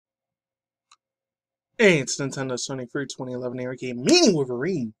Hey, it's Nintendo Sony Free 2011 aka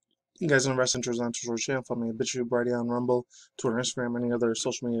MannyTendoWolverine. You guys on Wrestling Intros on Twitch channel, follow me at BitChute, Brady on Rumble, Twitter, Instagram, any other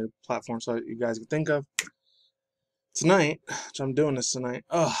social media platforms that you guys can think of. Tonight, which I'm doing this tonight,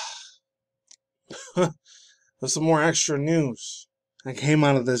 there's some more extra news that came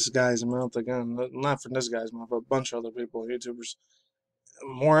out of this guy's mouth again. Not from this guy's mouth, but a bunch of other people, YouTubers.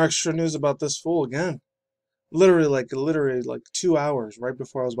 More extra news about this fool again. Literally like 2 hours right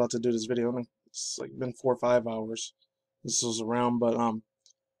before I was about to do this video. It's like been 4 or 5 hours. This was around, but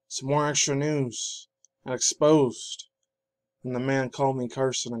some more extra news and exposed. And the man called me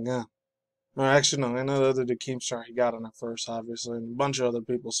cursing again. Or actually, no, I know the other dude Keemstar, he got on it first, obviously, and a bunch of other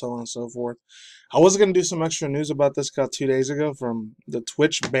people, so on and so forth. I was going to do some extra news about this got 2 days ago from the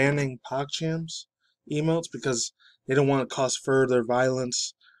Twitch banning PogChamps emotes because they don't want to cause further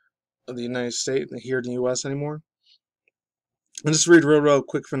violence of the United States here in the U.S. anymore. I'll just read real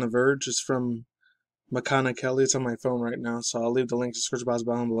quick from The Verge. It's from Makana Kelly. It's on my phone right now, so I'll leave the link in the description box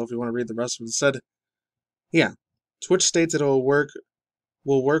down below if you want to read the rest of it. It said, yeah, Twitch states it will work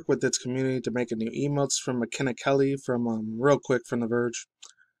with its community to make a new emotes from McKenna Kelly from real quick from The Verge.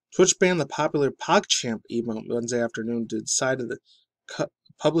 Twitch banned the popular PogChamp emote Wednesday afternoon to decided to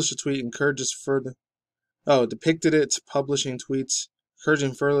publish a tweet encourages further. Oh, depicted it publishing tweets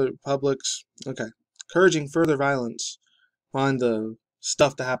encouraging further encouraging further violence on the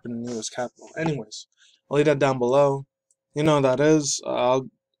stuff that happened in the U.S. Capitol. Anyways, I'll leave that down below. You know what that is. I'll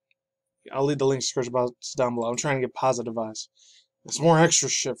leave the link in the description box down below. I'm trying to get positive vibes. There's more extra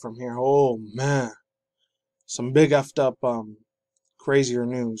shit from here. Oh man, some big effed up crazier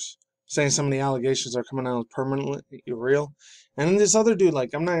news saying some of the allegations are coming out permanently real. And then this other dude, like,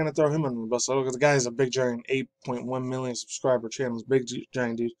 I'm not gonna throw him under the bus because the guy is a big giant 8.1 million subscriber channel. This big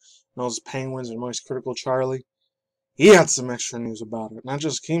giant dude knows Penguins and Moist Critical Charlie. He had some extra news about it. Not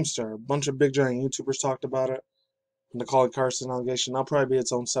just Keemstar. A bunch of big giant YouTubers talked about it. And the Colin Carson allegation. That'll probably be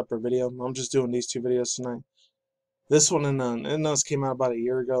its own separate video. I'm just doing these 2 videos tonight. This one and this came out about a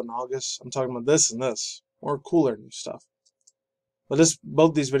year ago in August. I'm talking about this and this. More cooler new stuff. But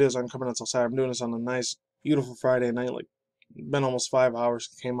both these videos aren't coming until Saturday. I'm doing this on a nice, beautiful Friday night. Like, been almost 5 hours.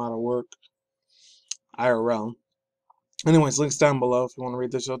 Came out of work. IRL. Anyways, links down below if you want to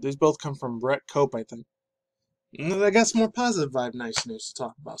read this. These both come from Brett Cope, I think. I got some more positive vibe, nice news to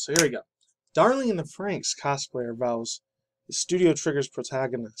talk about. So here we go. Darling and the Franxx cosplayer vows the Studio Trigger's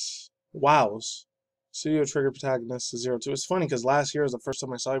protagonist. Wows. Studio Trigger protagonist is 02. It's funny because last year was the first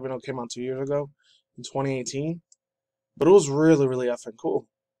time I saw it, even though it came out 2 years ago in 2018. But it was really effing cool.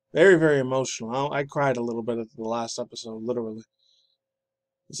 Very emotional. I cried a little bit at the last episode, literally.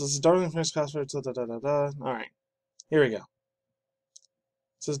 This is Darling and Franxx cosplayer. Alright. Here we go.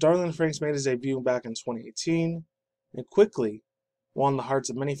 It says Darling and Franxx made his debut back in 2018 and quickly won the hearts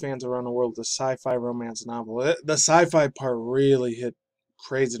of many fans around the world with a sci-fi romance novel. The sci-fi part really hit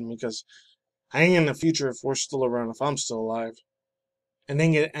crazy to me because I think in the future, if we're still around, if I'm still alive, and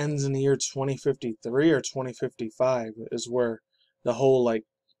then it ends in the year 2053 or 2055 is where the whole like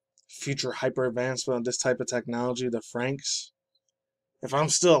future hyper advancement of this type of technology, the Franxx. If I'm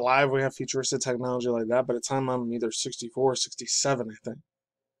still alive, we have futuristic technology like that. By the time I'm either 64 or 67, I think.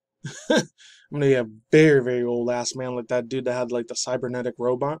 I'm gonna be a very old ass man like that dude that had like the cybernetic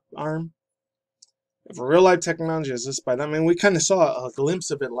robot arm. If real life technology exists by then, I mean, we kind of saw a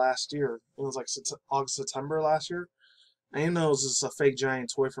glimpse of it last year. It was like August, September last year. I didn't know it was just a fake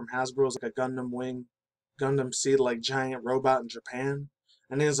giant toy from Hasbro. It was like a Gundam Wing, Gundam Seed, like giant robot in Japan.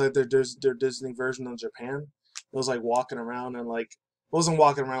 And it was like their Disney version of Japan. It was like walking around and like, it wasn't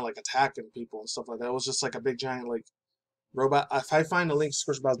walking around like attacking people and stuff like that. It was just like a big giant like robot. If I find the link,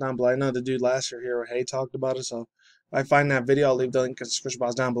 description box down below. I know the dude last year here, Hay, talked about it. So if I find that video, I'll leave the link in the description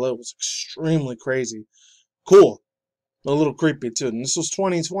box down below. It was extremely crazy. Cool. A little creepy too. And this was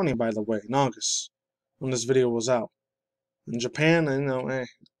 2020, by the way, in August, when this video was out. In Japan, I know,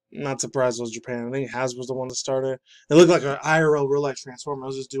 not surprised it was Japan. I think Hasbro's the one that started. It looked like an IRL real life Transformer. I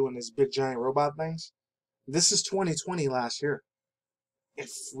was just doing these big giant robot things. This is 2020 last year. If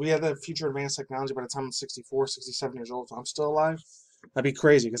we had the future advanced technology by the time I'm 64, 67 years old, if I'm still alive, that'd be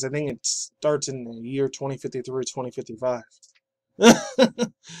crazy because I think it starts in the year 2053, 2055.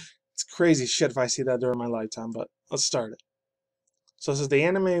 It's crazy shit if I see that during my lifetime, but let's start it. So it says the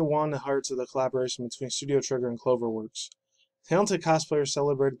anime won the hearts of the collaboration between Studio Trigger and Cloverworks. Talented cosplayers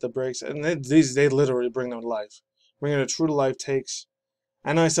celebrated the breaks, and they literally bring them to life. Bringing a true-to-life takes.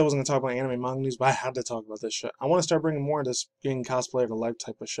 I know I said I wasn't going to talk about anime manga news, but I had to talk about this shit. I want to start bringing more of this getting cosplayer-to-life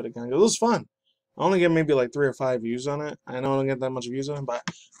type of shit again. It was fun. I only get maybe like 3 or 5 views on it. I know I don't get that much views on it, but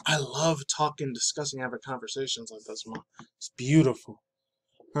I love talking, discussing, having conversations like this, man. It's beautiful.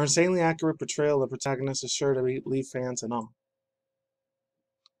 Her insanely accurate portrayal of the protagonist is sure to leave fans in awe.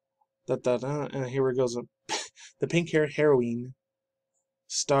 And here it goes. The pink-haired heroine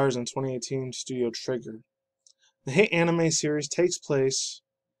stars in 2018 Studio Trigger. The hit anime series takes place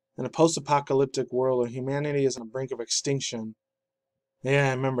in a post-apocalyptic world where humanity is on the brink of extinction. Yeah,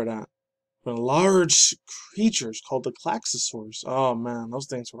 I remember that. But large creatures called the Klaxosaurs. Oh man, those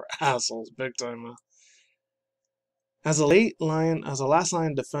things were assholes, big time, man. As a last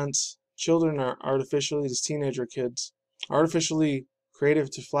line of defense, children are these teenager kids, artificially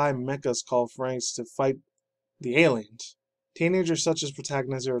created to fly mechas called Franxx to fight the aliens. Teenagers such as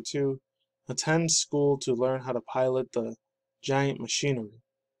protagonist 02 attend school to learn how to pilot the giant machinery.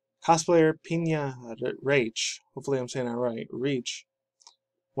 Cosplayer Pina Reach, hopefully I'm saying that right, Reach,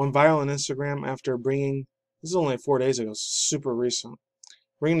 went viral on Instagram after bringing, this is only 4 days ago, super recent,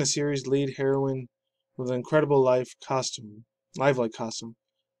 bringing the series' lead heroine with an incredible lifelike costume.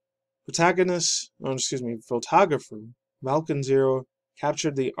 Photographer Malcolm Zero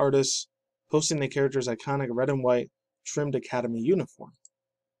captured the artist, posting the character's iconic red and white trimmed academy uniform.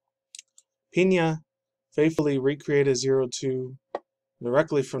 Pina faithfully recreated 02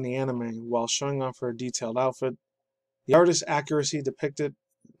 directly from the anime while showing off her detailed outfit. The artist's accuracy depicted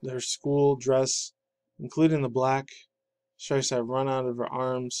her school dress, including the black stripes that run out of her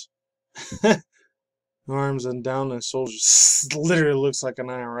arms, and down the shoulders. Literally looks like an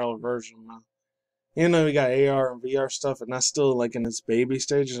IRL version, man. Even though we got AR and VR stuff, and that's still like in its baby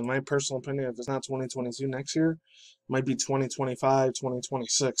stages, in my personal opinion, if it's not 2022 next year, it might be 2025,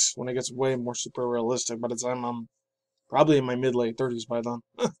 2026, when it gets way more super realistic. By the time I'm probably in my mid-late 30s by then.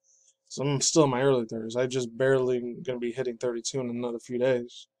 So I'm still in my early 30s. I just barely going to be hitting 32 in another few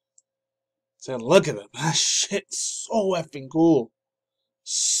days. Saying, look at it. That shit's so effing cool.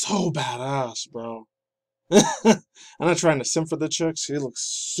 So badass, bro. I'm not trying to simp for the chick. She looks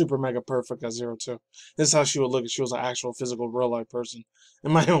super mega perfect at 02. This is how she would look if she was an actual physical real life person.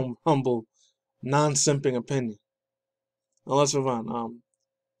 In my own humble, non-simping opinion. Now let's move on.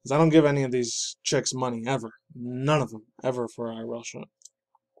 Because I don't give any of these chicks money ever. None of them ever for IRL shit.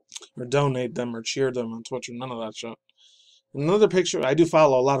 Or donate them or cheer them on Twitch or none of that shit. Another picture, I do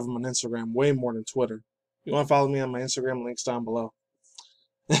follow a lot of them on Instagram, way more than Twitter. You want to follow me on my Instagram, links down below.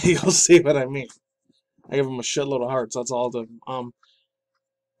 You'll see what I mean. I give them a shitload of hearts, that's all of them. And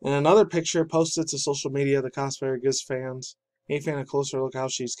another picture posted to social media, the cosplayer gives fans a closer look how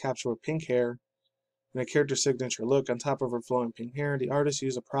she's captured with pink hair and a character signature look. On top of her flowing pink hair, the artist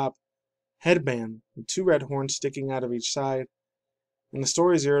used a prop headband with 2 red horns sticking out of each side. And the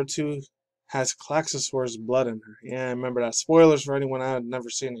story 02 has Klaxosaur's blood in her. Yeah, I remember that. Spoilers for anyone I had never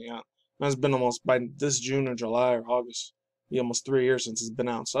seen it yet. It's been almost, by this June or July or August, be almost 3 years since it's been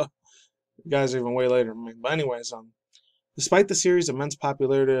out. So, you guys are even way later than me. But anyways, despite the series' immense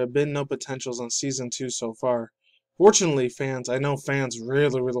popularity, there have been no potentials on season 2 so far. Fortunately, I know fans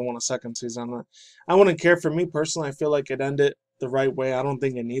really, really want a second season. I wouldn't care. For me personally, I feel like it ended the right way. I don't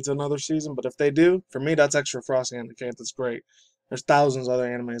think it needs another season, but if they do, for me, that's extra frosting on the cake. That's great. There's thousands of other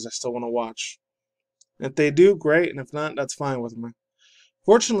animes I still want to watch. If they do, great, and if not, that's fine with me.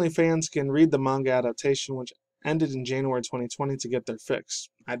 Fortunately, fans can read the manga adaptation, which ended in January 2020, to get their fix.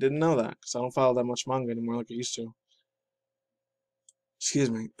 I didn't know that, because I don't follow that much manga anymore like I used to. Excuse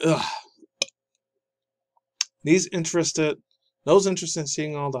me. Ugh. Those interested in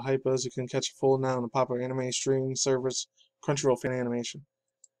seeing all the hypos, you can catch a full now on the popular anime streaming service, Crunchyroll Fan Animation.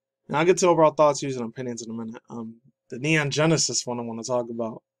 Now I'll get to overall thoughts, views, and opinions in a minute. The Neo Genesis one I want to talk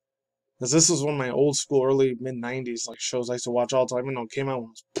about. Because this was one of my old school, early, mid-90s like shows I used to watch all the time, even though it came out when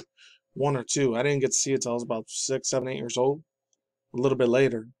I was 1 or 2. I didn't get to see it until I was about 6, 7, 8 years old. A little bit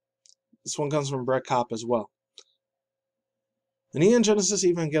later. This one comes from Brett Kopp as well. The Neo Genesis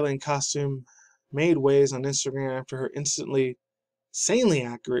Evangelion costume made waves on Instagram after her insanely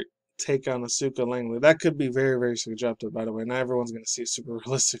accurate take on Asuka Langley. That could be very, very subjective, by the way. Not everyone's going to see it super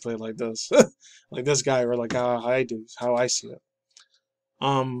realistically like this. Like this guy, or like how I do, how I see it.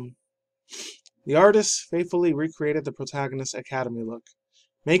 The artist faithfully recreated the protagonist's academy look,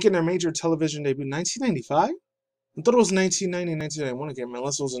 making their major television debut in 1995? I thought it was 1990, 1991 again,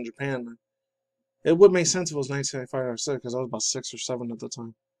 unless it was in Japan. It would make sense if it was 1995 or 6, because I was about 6 or 7 at the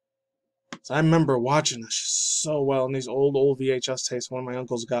time. So I remember watching this so well in these old VHS tapes one of my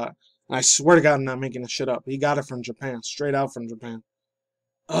uncles got. And I swear to God, I'm not making this shit up. He got it from Japan, straight out from Japan.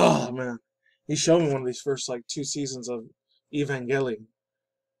 Oh, man. He showed me one of these first, 2 seasons of Evangelion.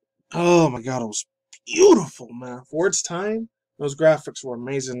 Oh, my God, it was beautiful, man. For its time, those graphics were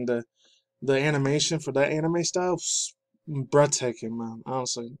amazing. The animation for that anime style was breathtaking, man,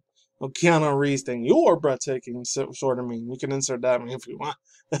 honestly. Oh, Keanu Reeves thing. You're breathtaking, sort of mean. You can insert that if you want.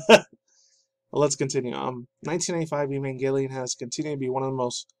 Well, let's continue. 1995 Evangelion has continued to be one of the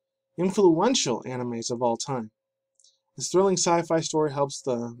most influential animes of all time. This thrilling sci-fi story helps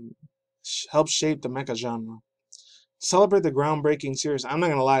shape the mecha genre. Celebrate the groundbreaking series. I'm not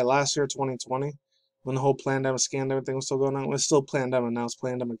gonna lie. Last year, 2020, when the whole pandemic, scandemic thing was still going on, it was still pandemic. Now it's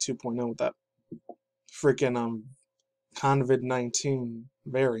pandemic 2.0 with that freaking COVID-19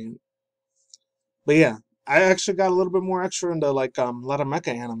 variant. But yeah, I actually got a little bit more extra into like a lot of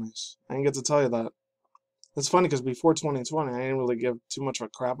mecha animes. I didn't get to tell you that. It's funny because before 2020, I didn't really give too much of a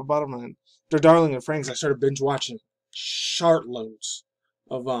crap about them. And they're darling and Franxx. I started binge watching shart loads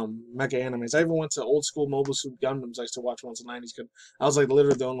of mecha animes. I even went to old school Mobile Suit Gundams I used to watch once in the 90s. I was like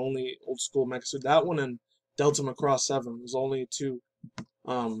literally the only old school mecha suit. That one and Delta Macross 7 was only two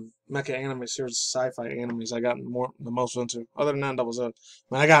mecha anime series, sci-fi animes I got the most into. Other than that was a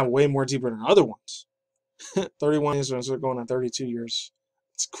man. I got way more deeper than other ones. 31 years and going on 32 years.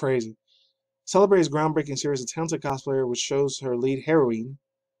 It's crazy. Celebrates groundbreaking series, A Talented Cosplayer, which shows her lead heroine,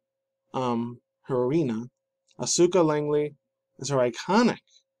 Heroina, Asuka Langley, is her iconic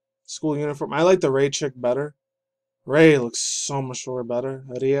school uniform. I like the Rey chick better. Rey looks so much better.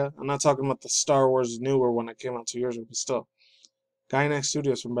 Rhea. I'm not talking about the Star Wars newer one that came out 2 years ago, but still. Gainax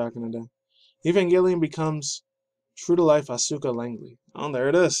Studios from back in the day. Evangelion becomes true to life Asuka Langley. Oh, there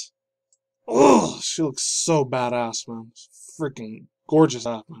it is. Oh, she looks so badass, man. Freaking gorgeous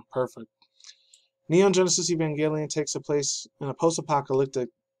ass, man. Perfect. Neo Genesis Evangelion takes place in a post-apocalyptic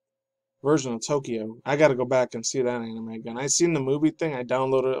version of Tokyo. I gotta go back and see that anime again. I seen the movie thing. I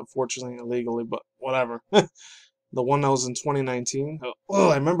downloaded it, unfortunately, illegally, but whatever. The one that was in 2019. Oh,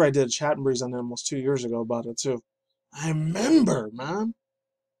 I remember I did a chat and breeze on it almost 2 years ago about it, too. I remember, man.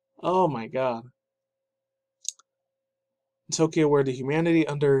 Oh, my God. Tokyo, where the humanity is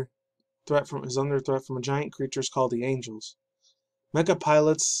under threat from a giant creatures called the Angels. Mecha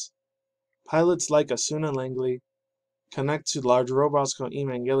pilots like Asuna Langley connect to large robots called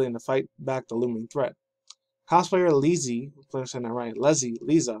Evangelion to fight back the looming threat. Cosplayer Lizzie, if I'm saying that right,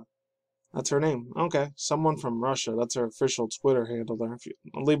 Lisa, that's her name. Okay, someone from Russia. That's her official Twitter handle there.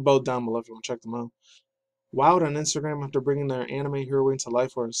 I'll leave both down below if you want to check them out. Wowed on Instagram after bringing their anime heroine to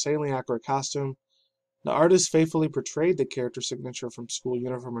life with a insanely accurate costume, the artist faithfully portrayed the character signature from school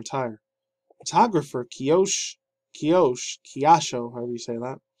uniform attire. Photographer Kiyosho, however you say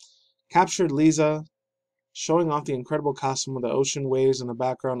that, captured Lisa showing off the incredible costume with the ocean waves in the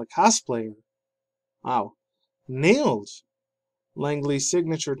background. The cosplayer, wow, nailed Langley's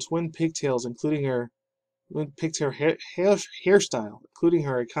signature twin pigtails, including her pigtail hairstyle, including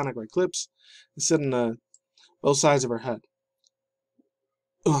her iconic red clips that sit on both sides of her head.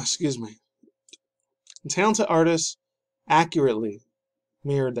 Oh, excuse me. The talented artist accurately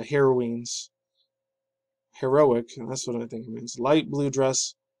mirrored the heroine's heroic, that's what I think it means, light blue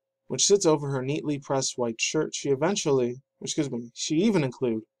dress, which sits over her neatly pressed white shirt. She even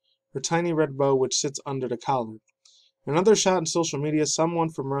include her tiny red bow, which sits under the collar. In another shot on social media, someone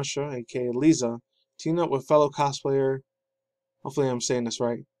from Russia, aka Lisa, teamed up with fellow cosplayer, hopefully I'm saying this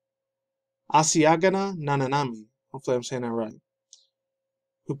right, Asiagana Nananami, hopefully I'm saying that right,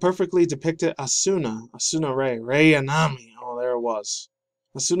 who perfectly depicted Asuna Rei Anami. Oh, there it was.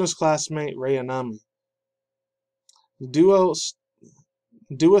 Asuna's classmate, Rei Anami. The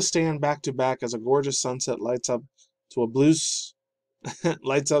duo stand back to back as a gorgeous sunset lights up to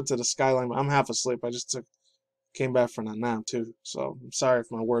the skyline. I'm half asleep. I just came back from a nap too, so I'm sorry if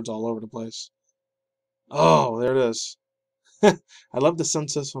my words all over the place. Oh, there it is. I love the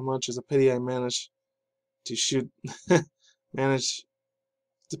sunset so much. It's a pity I rarely manage to shoot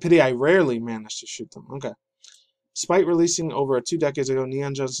them. Okay. Despite releasing over 2 decades ago,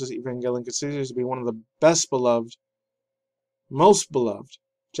 Neo Genesis Evangelion continues to be one of the most beloved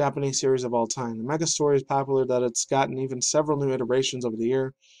Japanese series of all time. The mega story is popular that it's gotten even several new iterations over the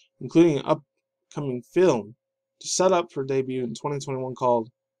year, including an upcoming film to set up for debut in 2021 called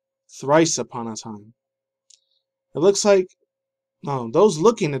Thrice Upon a Time. It looks like those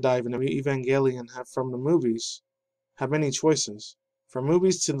looking to dive into Evangelion from the movies have many choices. From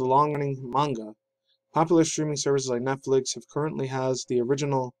movies to the long-running manga, popular streaming services like Netflix currently has the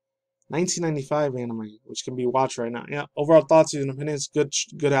original 1995 anime, which can be watched right now. Yeah, overall thoughts and opinions, good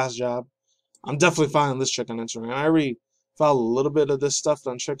ass job. I'm definitely following this chick on Instagram. I already follow a little bit of this stuff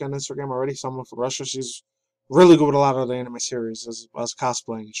on chick on Instagram already. Someone from Russia. She's really good with a lot of the anime series as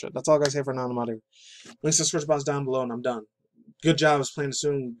cosplaying and shit. That's all I gotta say for now. I'm out here. Links to the search box down below, and I'm done. Good job as playing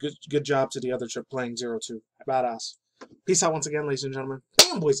Asuna. Good job to the other chick playing 02. Badass. Peace out once again, ladies and gentlemen.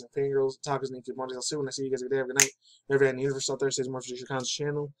 Boys and fangirls, talkers, and YouTube Mondays. I'll see you when I see you guys. Good day, have a good night. Every day in the universe out there, stays more for your content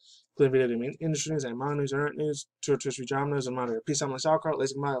channel. Including video game industry news and manga news, internet news, tour, Twitch, drama news, and monitor. Peace out, my sauerkraut.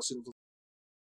 Ladies and gentlemen, I'll see you.